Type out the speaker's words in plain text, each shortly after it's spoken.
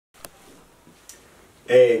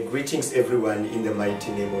Greetings everyone in the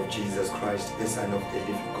mighty name of Jesus Christ, the Son of the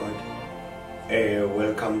living God.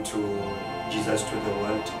 Welcome to Jesus to the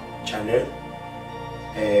World channel.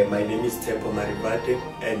 My name is Tempo Marivate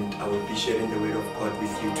and I will be sharing the word of God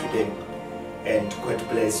with you today. And God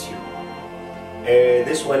bless you.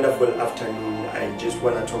 This wonderful afternoon, I just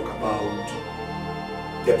want to talk about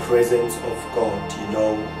the presence of God,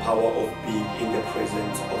 power of being in the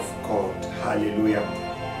presence of God. Hallelujah.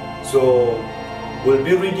 So we'll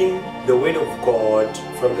be reading the word of God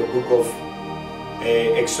from the book of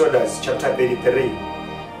Exodus chapter 33,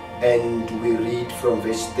 and we read from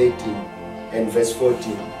verse 13 and verse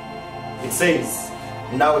 14. It says,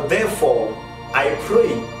 "Now therefore I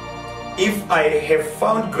pray, if I have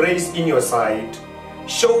found grace in your sight,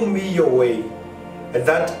 show me your way,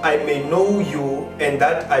 that I may know you and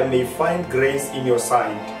that I may find grace in your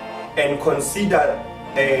sight, and consider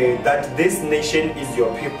that this nation is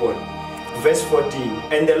your people." Verse 14,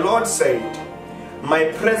 "And the Lord said, my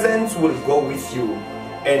presence will go with you,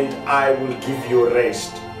 and I will give you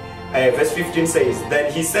rest." Verse 15 says,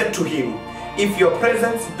 "Then he said to him, if your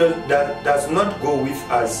presence does not go with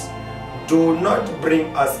us, do not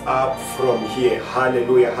bring us up from here."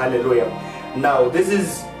 Hallelujah, hallelujah. Now this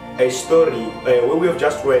is a story where we have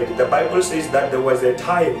just read. The Bible says that there was a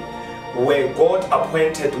time where God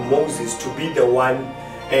appointed Moses to be the one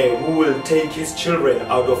who will take his children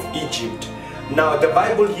out of Egypt. Now the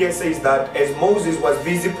Bible here says that as Moses was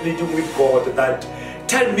busy pleading with God that,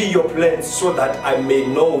 "Tell me your plans so that I may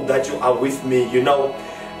know that you are with me,"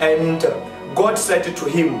 and God said to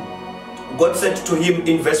him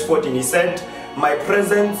in verse 14, he said, "My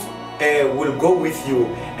presence will go with you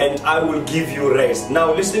and I will give you rest."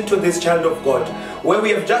 Now listen to this, child of God. Where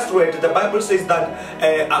we have just read, the Bible says that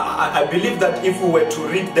I believe that if we were to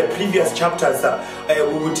read the previous chapters,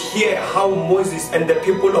 we would hear how Moses and the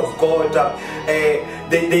people of God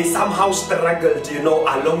they somehow struggled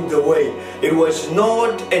along the way. It was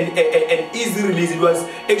not an easy release. It was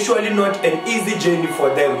actually not an easy journey for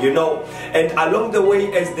them, and along the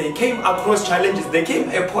way, as they came across challenges, there came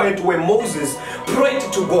a point where Moses prayed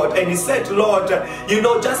to God and he said, "Lord,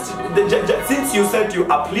 just since you said you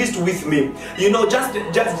are pleased with me, just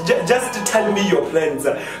tell me your plans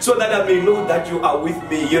so that I may know that you are with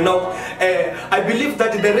me." I believe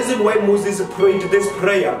that the reason why Moses prayed this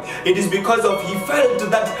prayer, it is because of he felt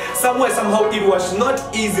that somehow it was not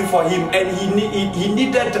easy for him, and he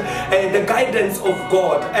needed the guidance of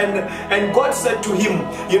God, and God said to him,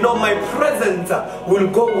 "My presence will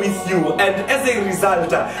go with you, and as a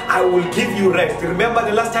result I will give you rest." Remember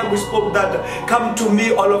the last time we spoke that, "Come to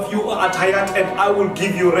me all of you who are tired and I will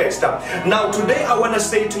give you rest." Now today I want to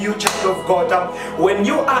say to you, child of God, when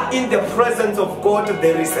you are in the presence of God,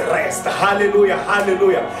 there is rest. Hallelujah,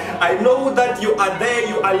 hallelujah. I know that you are there,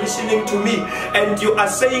 you are listening to me, and you are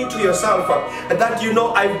saying to yourself that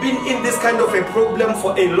I've been in this kind of a problem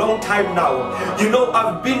for a long time now.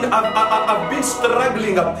 I've been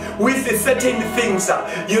struggling with certain things.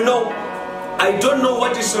 I don't know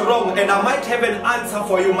what is wrong, and I might have an answer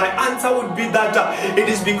for you. My answer would be that it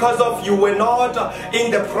is because of you were not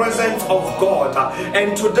in the presence of God.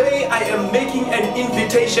 And today I am making an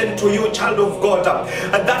invitation to you, child of God,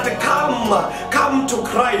 that come to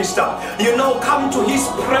Christ, come to his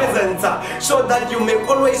presence so that you may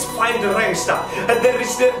always find rest. There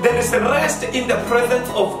is rest in the presence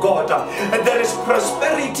of God. There is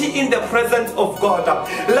prosperity in the presence of God.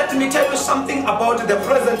 Let me tell you something about the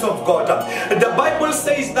presence of God. The Bible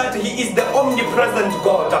says that he is the omnipresent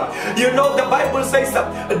God. The Bible says,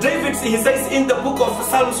 David, he says in the book of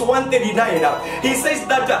Psalms 139, he says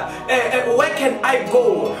that where can I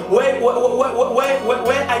go where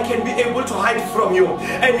I can be able to hide from you?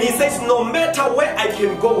 And he says, no matter where I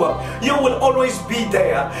can go, you will always be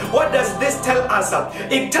there. What does this tell us?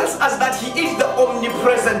 It tells us that he is the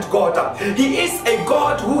omnipresent God. He is a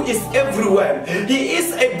God who is everywhere. He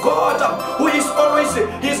is a God who is always,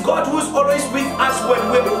 with us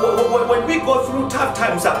when we go through tough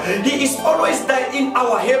times. He is always there in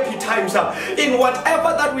our happy times, in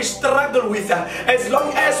whatever that we struggle with. As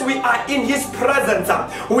long as we are in his presence,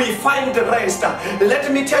 we find rest.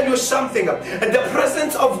 Let me tell you something. The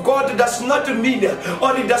presence of God does not mean,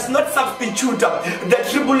 or it does not substitute the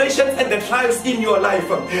tribulations and the trials in your life,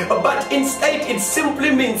 but instead it simply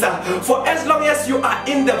means for as long as you are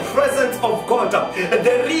in the presence of God,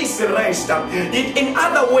 there is rest. In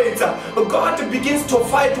other words, God begins to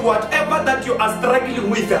fight whatever that you are struggling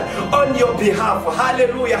with on your behalf.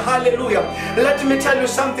 Hallelujah, hallelujah. Let me tell you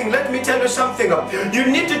something. You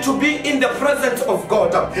need to be in the presence of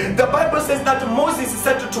God. The Bible says that Moses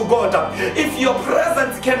said to God, if your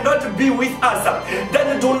presence cannot be with us,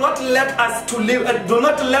 then do not let us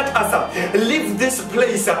leave this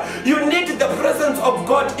place. You need the presence of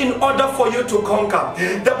God in order for you to conquer.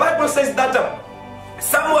 The Bible says that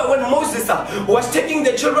somewhere when Moses was taking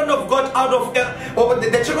the children of God out of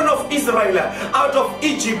the children of Israel out of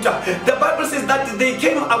Egypt, the Bible says that they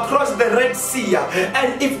came across the Red Sea,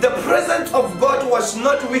 and if the presence of God was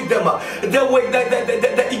not with them,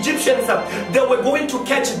 the Egyptians, they were going to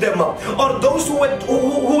catch them, or those who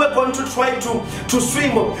were going to try to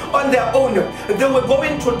swim on their own, they were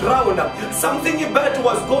going to drown. Something bad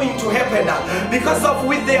was going to happen, because of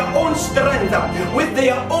with their own strength, with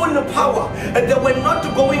their own power, they were not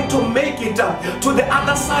going to make it to the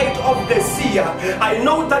other side of the sea. I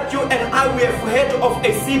know that you and I, we have heard of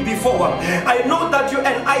a sea before. I know that you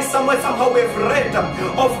and I somehow we have read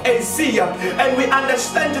of a sea, and we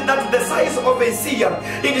understand that the size of a sea,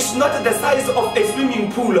 it is not the size of a swimming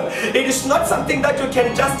pool. It is not something that you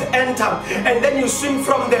can just enter and then you swim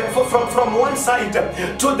from one side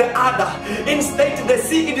to the other. Instead, the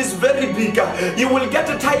sea, it is very big. You will get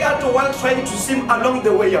tired while trying to swim along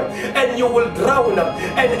the way, and you will drown,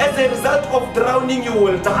 and as a result of drowning you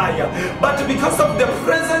will die. But because of the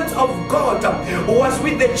presence of God was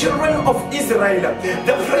with the children of Israel,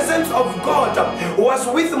 the presence of God was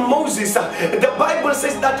with Moses, the Bible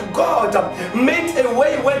says that God made a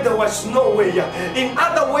way where there was no way. In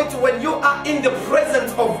other words, when you are in the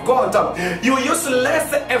presence of God, you use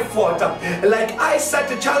less effort. Like I said,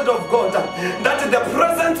 child of God, that the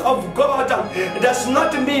presence of God does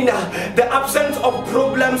not mean the absence of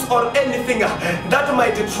problems or anything that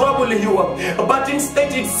might trouble you, but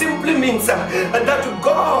instead it simply means that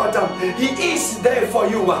God, He is there for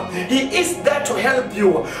you. He is there to help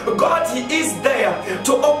you. God, He is there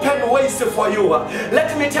to open ways for you.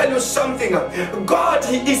 Let me tell you something. God,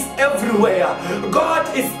 He is everywhere. God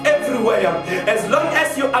is everywhere. As long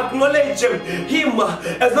as you acknowledge Him,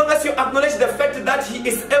 as long as you acknowledge the fact that He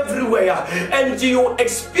is everywhere, and you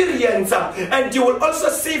experience and you will also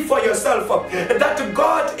see for yourself that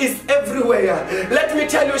God is everywhere. Let me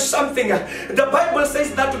tell you something. The Bible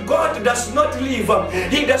says that God does not leave,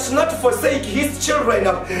 He does not forsake His children.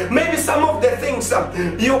 Maybe some of the things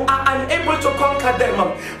you are unable to conquer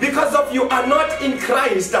them because of you are not in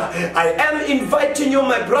Christ. I am inviting you,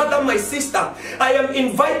 my brother, my sister. I am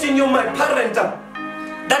inviting you, my parent,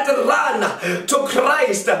 that run to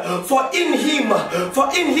Christ, for in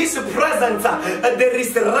His presence there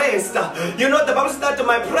is rest. You know, the Bible says that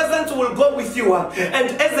my presence will go with you, and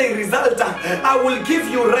as a result I will give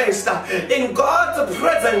you rest. In God's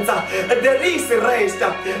presence there is rest.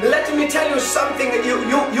 Let me tell you something,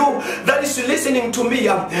 you that is listening to me,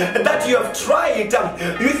 that you have tried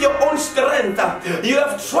with your own strength, you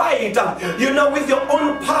have tried, you know, with your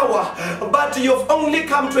own power, but you've only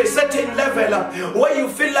come to a certain level where you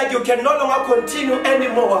feel like you can no longer continue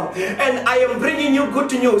anymore. And I am bringing you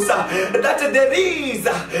good news that there is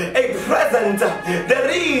a presence, there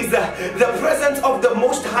is the presence of the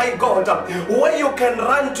Most High God where you can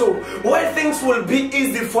run to, where things will be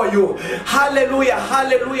easy for you. Hallelujah,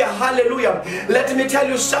 hallelujah, hallelujah. Let me tell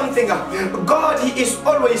you something. God, He is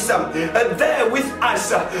always there with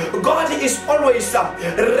us. God, He is always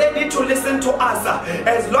ready to listen to us,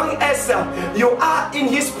 as long as you are in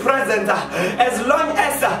His presence, as long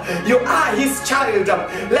as you are His child.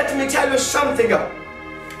 Let me tell you something.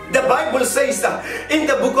 The Bible says in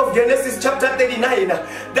the book of Genesis chapter 39,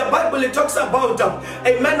 the Bible talks about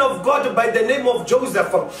a man of God by the name of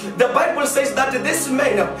Joseph. The Bible says that this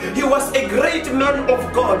man, he was a great man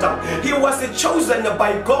of God. He was chosen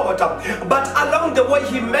by God, but along the way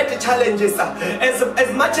he met challenges.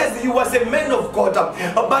 As much as he was a man of God,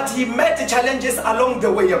 but he met challenges along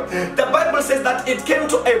the way. The Bible says that it came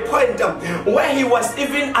to a point where he was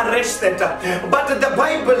even arrested. But the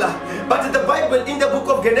Bible in the book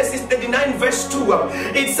of Genesis 39 verse 2,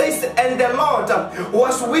 it says, and the Lord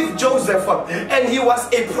was with Joseph, and he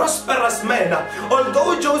was a prosperous man.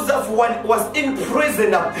 Although Joseph was in prison,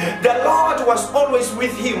 the Lord was always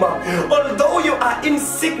with him. Although you are in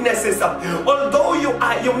sicknesses, although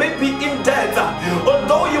you may be in debt,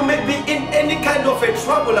 although you may be in any kind of a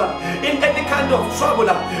trouble,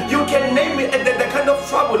 you can name it the kind of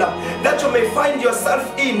trouble that you may find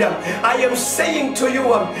yourself in. I am saying to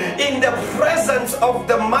you, in the presence of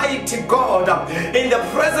the mighty God, in the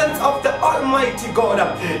presence of the Almighty God,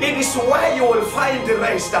 it is where you will find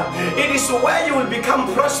rest. It is where you will become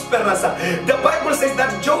prosperous. The Bible says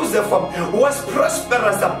that Joseph was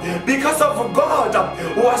prosperous because of God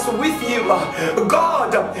was with him.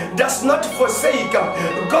 God does not forsake.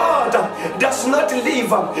 God does not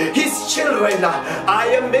leave his children, I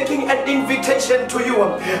am making an invitation to you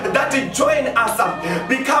that join us,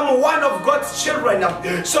 become one of God's children,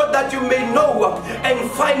 so that you may know and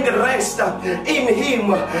find rest in him.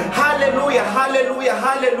 Hallelujah, hallelujah,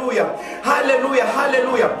 hallelujah, hallelujah,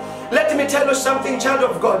 hallelujah. Let me tell you something, child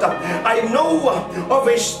of God. I know of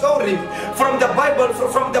a story from the Bible,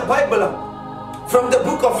 from the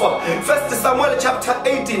book of 1 Samuel chapter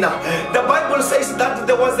 18. The Bible says that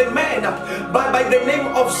there was a man by the name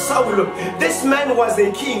of Saul. This man was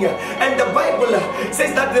a king, and the Bible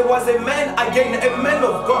says that there was a man again, a man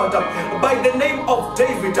of God by the name of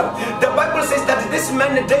David. The Bible says that this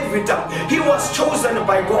man David, he was chosen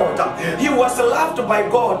by God. He was loved by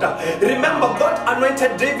God. Remember, God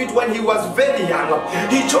anointed David when he was very young.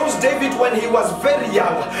 He chose David when he was very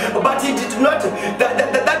young, but he did not,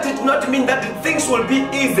 that did not mean that things will be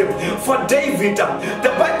easy for David.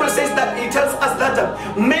 The Bible says that it tells us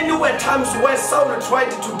that many were times where Saul tried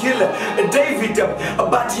to kill David,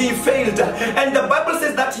 but he failed. And the Bible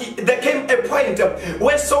says that there came a point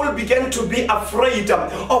where Saul began to be afraid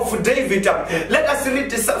of David. Let us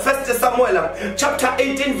read 1 Samuel chapter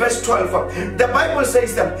 18 verse 12. The Bible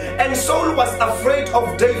says, and Saul was afraid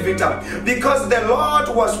of David because the Lord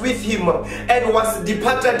was with him and was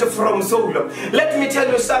departed from Saul. Let me tell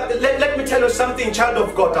you something, child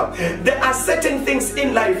of God. There are certain things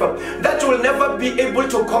in life that will never be able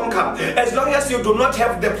to conquer as long as you do not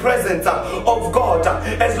have the presence of God,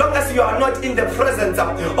 as long as you are not in the presence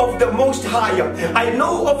of the Most High. I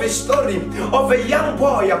know of a story of a young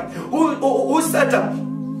boy who said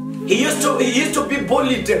he used to be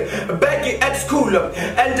bullied back at school,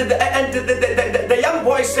 and the young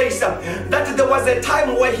boy says that there was a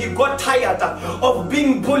time where he got tired of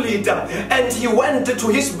being bullied, and he went to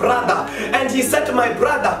his brother and he said, my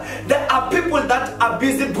brother, there are people that are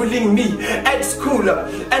busy bullying me at school.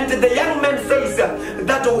 And the young man says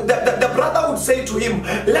that the brother would say to him,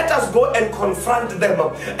 let us go and confront them.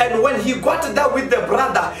 And when he got there with the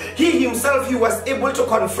brother, he himself, he was able to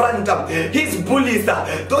confront his bullies,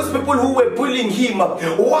 those people who were bullying him.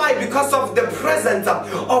 Why? Because of the presence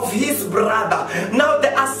of his brother. Now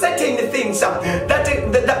there are certain things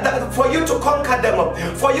that for you to conquer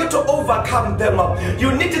them, for you to overcome them,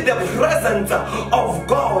 you need the presence of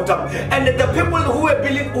God. And the people who were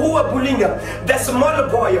bullying the small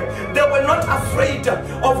boy, they were not afraid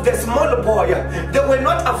of the small boy. They were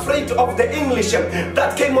not afraid of the English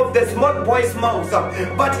that came of the small boy's mouth.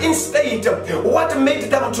 But instead, what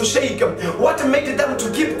made them to shake? What made them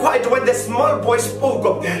to keep quiet when the small boy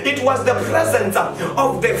spoke? It was the presence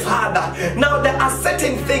of the Father. Now there are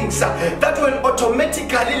certain things that will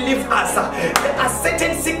automatically leave us. There are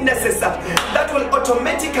certain sicknesses that will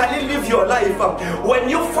automatically leave your life when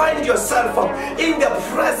you find yourself in the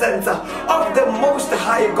presence of the Most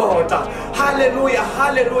High God. Hallelujah,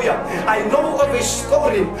 hallelujah. I know of a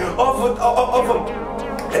story of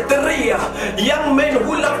 3 young men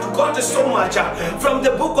who loved God so much. From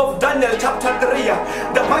the book of Daniel chapter 3,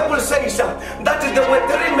 the Bible says that there were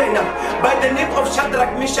 3 men by the name of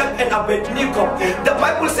Shadrach, Meshach and Abednego. The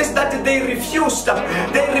Bible says that they refused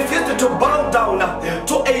to bow down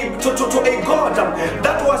to a God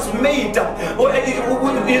that was made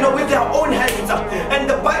with their own hands. And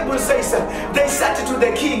the Bible says they said to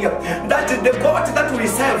the king that the God that we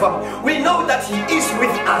serve, we know that he is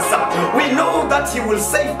with us, we know that he will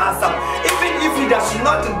save us, even if he does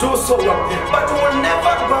not do so, but will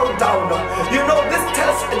never bow down. This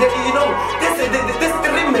tells this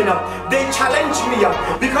 3 men, they challenge me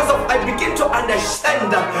because I begin to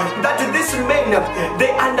understand that these men,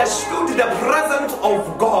 they understood the presence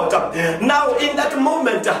of God. Now in that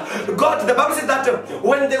moment, God, the Bible says that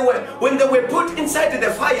when they were put inside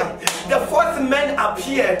the fire, the 4th man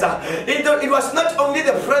appeared. It was not only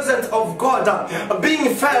the presence of God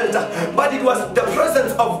being felt, but it was the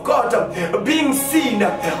presence of God being seen.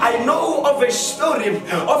 I know of a story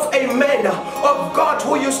of a man of God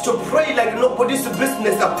who used to pray like nobody's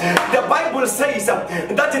business. The Bible says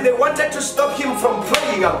that they wanted to stop him from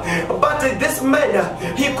praying, but this man,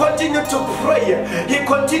 he continued to pray. He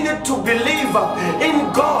continued to believe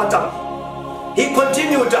in God. He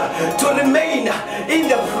continued to remain in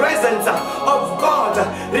the presence of God,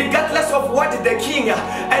 regardless of what the king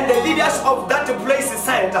and the leaders of that place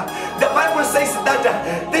said. The Bible says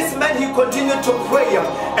that this man, he continued to pray,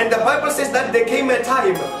 and the Bible says that there came a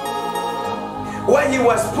time where he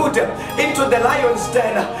was put into the lion's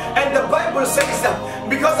den. And the Bible says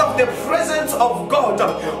because of the presence of God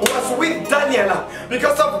was with Daniel,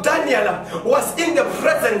 because of Daniel was in the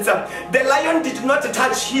presence, the lion did not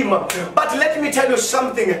touch him. But let me tell you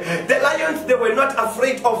something, the lions, they were not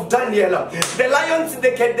afraid of Daniel. The lions,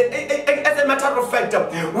 as a matter of fact,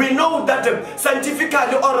 we know that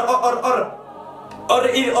scientifically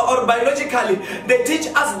or biologically, they teach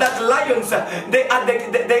us that lions, they are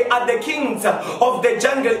the kings of the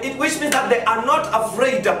jungle, which means that they are not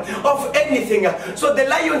afraid of anything. So the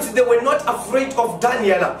lions, they were not afraid of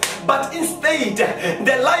Daniel, but instead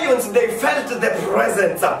the lions, they felt the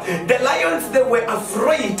presence. The lions, they were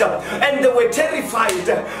afraid and they were terrified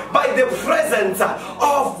by the presence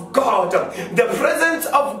of God. The presence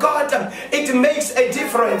of God, it makes a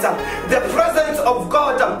difference. The presence of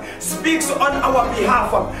God speaks on our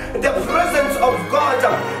behalf. The presence of God,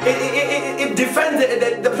 it defends.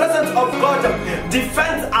 The presence of God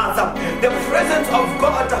defends us. The presence of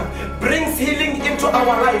God brings healing into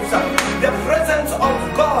our lives. The presence of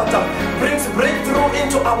God brings breakthrough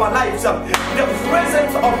into our lives. The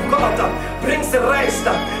presence of God brings rest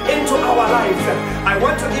into our lives. I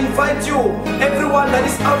want to invite you, everyone that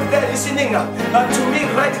is out there listening to me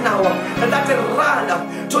right now, that run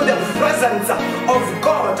to the presence of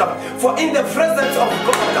God. For in the presence of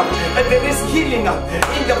God there is healing.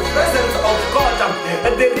 In the presence of God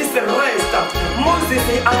there is rest. Moses,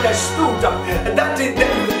 he understood that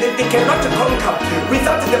he cannot conquer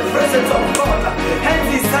without the presence of God. Hence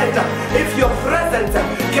he said, if your presence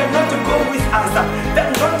cannot go with us, then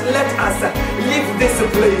don't let us leave this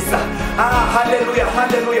place. Hallelujah,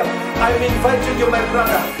 hallelujah. I'm inviting you, my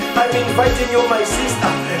brother, I'm inviting you, my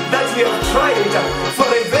sister, that we have tried for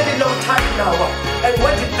a very long time now. And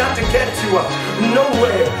what did that get you?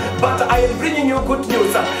 Nowhere. But I am bringing you good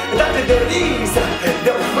news that there is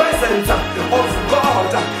the presence of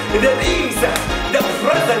God. There is the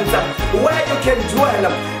presence where you can dwell.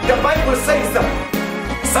 The Bible says,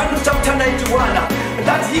 Psalm chapter 91,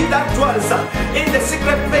 that he that dwells in the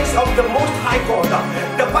secret place of the Most High God,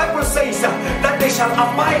 the Bible says that they shall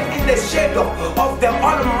abide in the shadow of the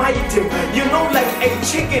Almighty. You know, like a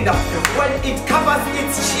chicken, when it covers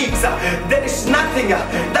its cheeks, there is nothing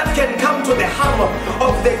that can come to the harm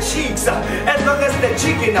of the cheeks, as long as the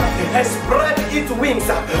chicken has spread its wings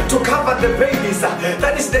to cover the babies.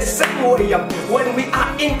 That is the same way when we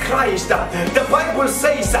are in Christ. The Bible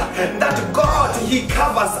says that God, he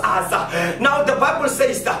covers us. Now the Bible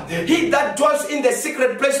says that he that dwells in the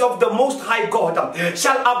secret place of the Most High God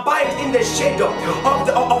shall abide in the shadow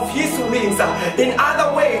of his wings. In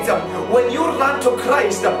other words, when you run to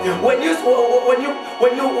Christ, when you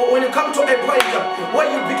come to a point where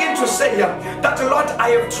you begin to say that, Lord,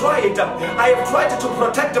 I have tried to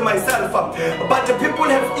protect myself, but people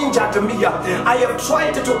have injured me. I have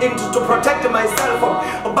tried to protect myself,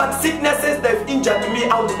 but sicknesses, they've injured me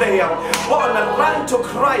out there. Run to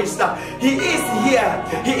Christ. He is here.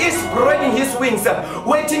 He is spreading his wings,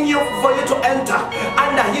 waiting for you to enter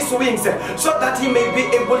under his wings, so that he may be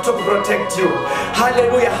able to protect you.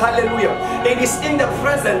 Hallelujah, hallelujah. It is in the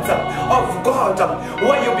presence of God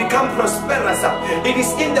where you become prosperous. It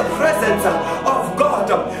is in the presence of God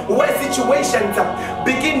where situations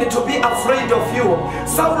begin to be afraid of you.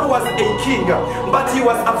 Saul was a king, but he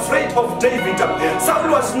was afraid of David.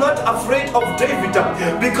 Saul was not afraid of David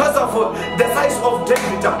because of the size of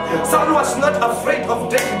David. Saul was not afraid of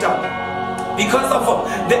David because of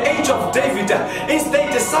the age of David.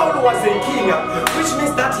 Instead, Saul was a king, which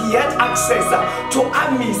means that he had access to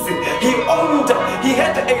armies. He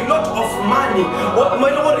had a lot of money.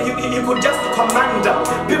 He could just command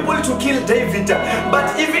people to kill David.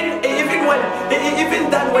 But even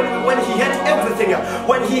then, when he had everything,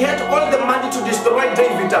 when he had all the money to destroy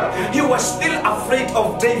David, he was still afraid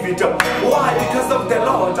of David. Why? Because of the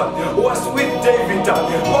Lord was with David.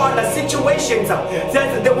 All the situations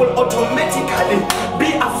that they will automatically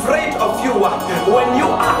be afraid of you when you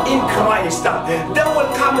are in Christ. They will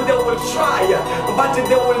come, they will try, but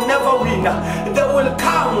they will never win. They will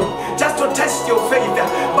come just to test your faith,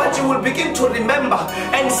 but you will begin to remember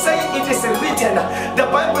and say, it is written. The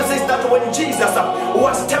Bible says that when Jesus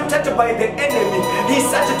was tempted by the enemy, he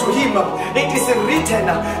said to him, it is written.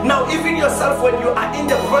 Now even yourself, when you are in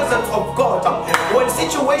the presence of God, when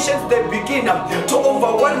situations they begin to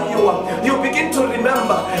overwhelm you, you begin to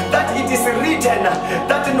remember that it is written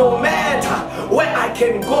that no matter where I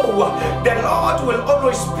can go, the Lord will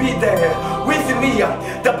always be there with me.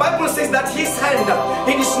 The Bible says that his hand,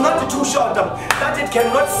 it is not too short that it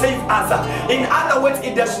cannot save us. In other words,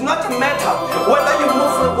 it does not matter whether you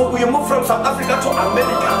move from South Africa to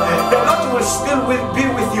America, the Lord will still be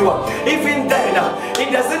with you. even then,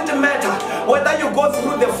 it doesn't matter whether you go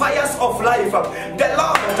through the fires of life, the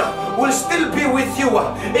Lord will still be with you,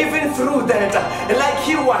 even through that, like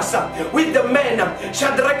he was with the men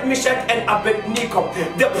Shadrach, Meshach, and Abednego.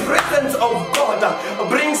 The presence of God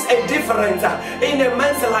brings a difference in a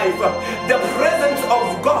man's life. The presence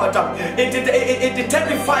of God, it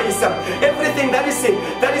terrifies everything that is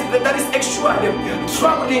actually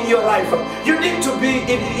troubling your life. You need to be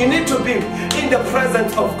in the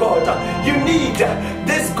presence of God. You need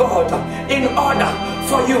this God in order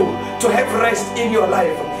for you to have rest in your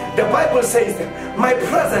life. The Bible says, my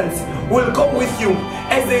presence will go with you.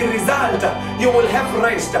 As a result, you will have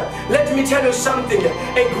rest. Let me tell you something.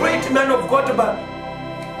 A great man of God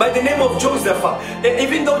by the name of Joseph,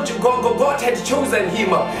 even though God had chosen him,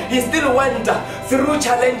 he still went through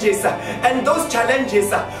challenges. And those challenges,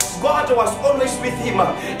 God was always with him.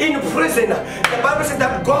 In prison, the Bible says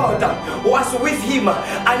that God was with him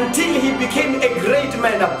until he became a great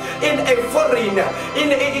man in a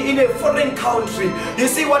foreign country. You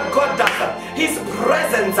see what God does? His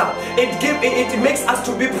presence, it makes us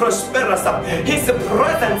to be prosperous. His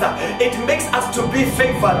presence, it makes us to be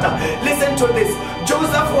favored. Listen to this.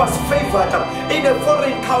 Joseph was favored in a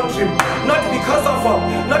foreign country, not because of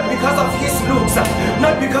his looks,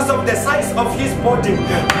 not because of the size of his body,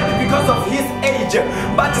 not because of his age,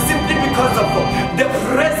 but simply because of the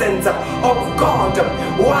presence of God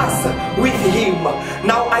was with him.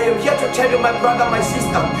 Now I am here to tell you, my brother, my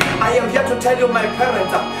sister, I am here to tell you, my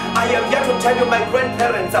parents, I am here to tell you, my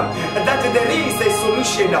grandparents, that there is a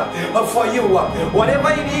solution for you.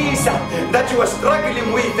 Whatever it is that you are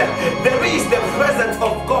struggling with, there is the presence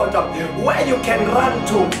of God where you can run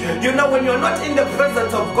to. You know, when you're not in the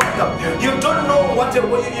presence of God, you don't know what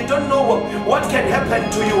can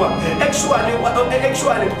happen to you.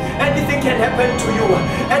 Actually, anything can happen to you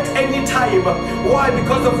at any time. Why?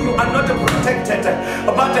 Because of you are not protected.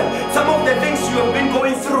 But some of the things you have been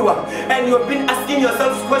going through, and you have been asking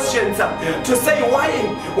yourself questions to say, why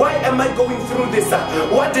am I going through this?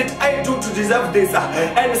 What did I do to deserve this?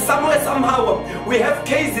 And somehow we have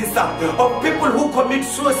cases of people who commit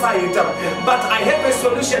suicide. But I have a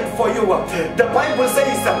solution for you. The Bible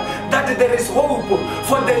says that there is hope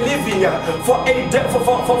for the living, for a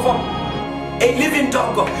living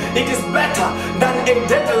dog. It is better than a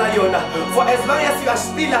dead lion. For as long as you are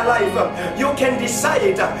still alive, you can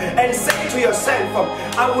decide and say to yourself,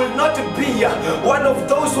 I will not be one of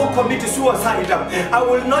those who commit suicide. I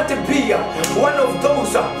will not be one of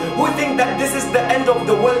those who think that this is the end of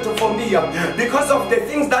the world for me because of the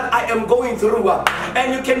things that I am going through.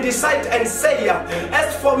 And you can decide and say,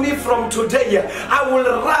 as for me, from today, I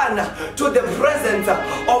will run to the presence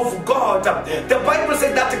of God. The Bible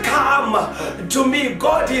says that come to me.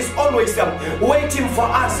 God is always waiting for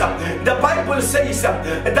us. The Bible says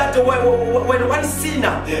that when one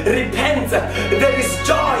sinner repents, there is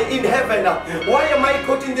joy in heaven. Why am I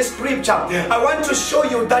quoting the scripture? I want to show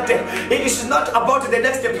you that it is not about the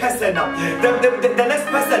next person. The next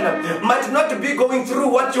person might not be going through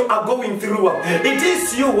what you are going through. It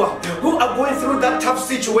is you who are going through that tough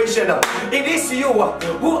situation. It is you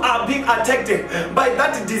who are being attacked by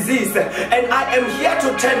that disease. And I am here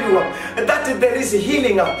to tell you that there is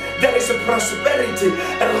healing, there is prosperity.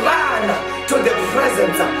 Run to the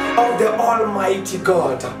presence of the Almighty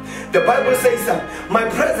God. The Bible says, my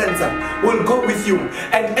presence will go with you,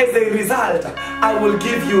 and as a result, I will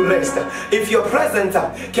give you rest. If your presence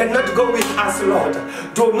cannot go with us, Lord,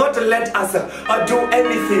 do not let us do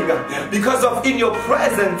anything, because of in your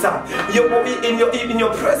presence, in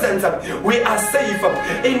your presence, we are safe.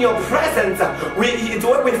 In your presence, it's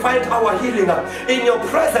where we find our healing. In your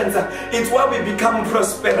presence, it's where we become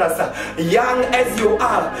prosperous. Young as you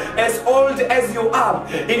are, as old as you are,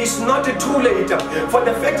 it is not too late. For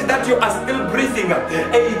the fact that you are still breathing,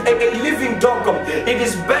 a living dog, it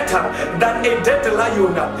is better than a dead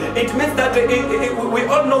lion. It means that we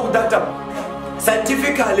all know that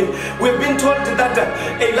scientifically, we've been told that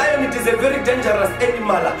a lion, it is a very dangerous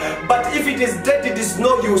animal, but if it is dead, it is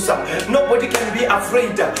no use. Nobody can be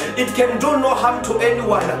afraid. It can do no harm to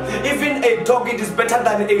anyone. Even a dog, it is better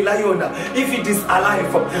than a lion if it is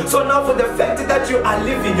alive. So now, for the fact that you are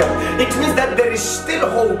living, it means that there is still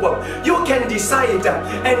hope. You can decide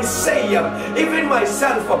and say, even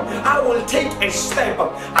myself, I will take a step.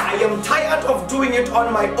 I am tired of doing it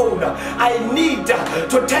on my own. I need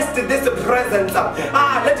to test this presence.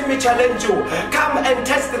 Let me challenge you. Come and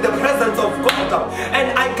test the presence of God,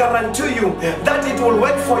 and I guarantee you that it will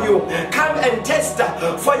work for you. Come and test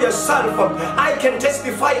for yourself. I can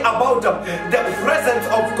testify about the presence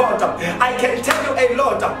of God. I can tell you a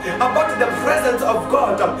lot about the presence of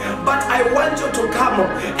God, but I want you to come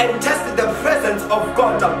and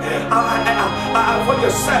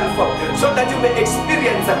yourself so that you may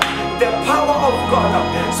experience the power of God,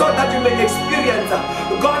 so that you may experience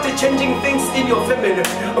God changing things in your family,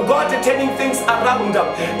 God turning things around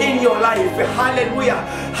in your life. Hallelujah,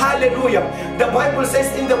 hallelujah. The Bible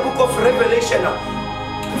says in the book of Revelation,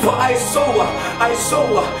 for I saw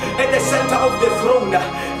at the center of the throne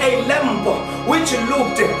a lamp which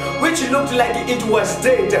looked like it was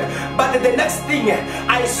dead. But the next thing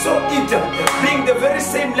I saw it being the very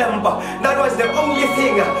same lamp that was the only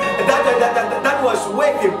thing that was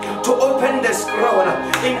worthy to open the scroll.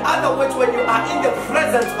 In other words, when you are in the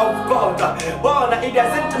presence of God, it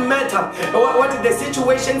doesn't matter what the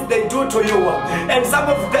situations they do to you. And some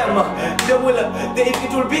of them, it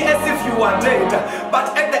will be as if you are dead.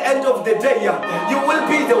 But at the end of the day, you will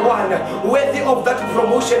be the one worthy of that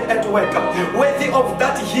promotion at work, worthy of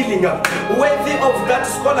that healing, worthy of that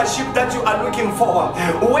scholarship that you are looking for,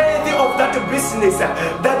 worthy of that business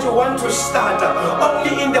that you want to start.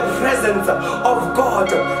 Only in the presence of God,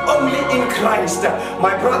 only in Christ.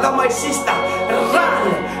 My brother, my sister,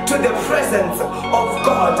 run to the presence of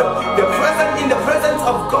God. In the presence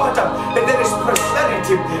of God, there is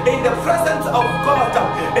prosperity. In the presence of God,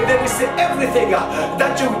 there is everything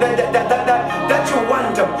that you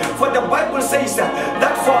want. For the Bible says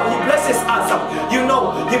that for He blesses us, He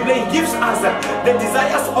gives us the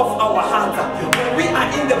desires of our heart. When we are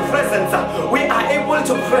in the presence, we are able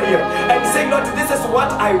to pray and say, Lord, this is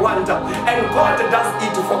what I want, and God does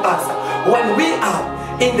it for us. When we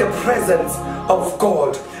are in the presence of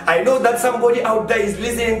God. I know that somebody out there is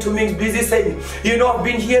listening to me, is busy saying, I've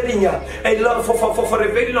been hearing a lot for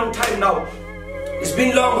a very long time now. It's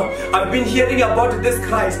been long. I've been hearing about this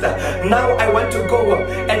Christ. Now I want to go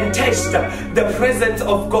and taste the presence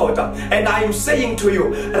of God. And I am saying to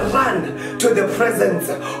you, run to the presence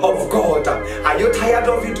of God. Are you tired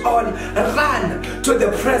of it all? Run to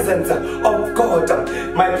the presence of God.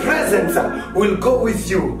 My presence will go with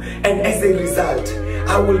you. And as a result,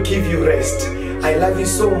 I will give you rest. I love you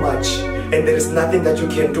so much. And there is nothing that you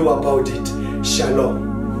can do about it. Shalom.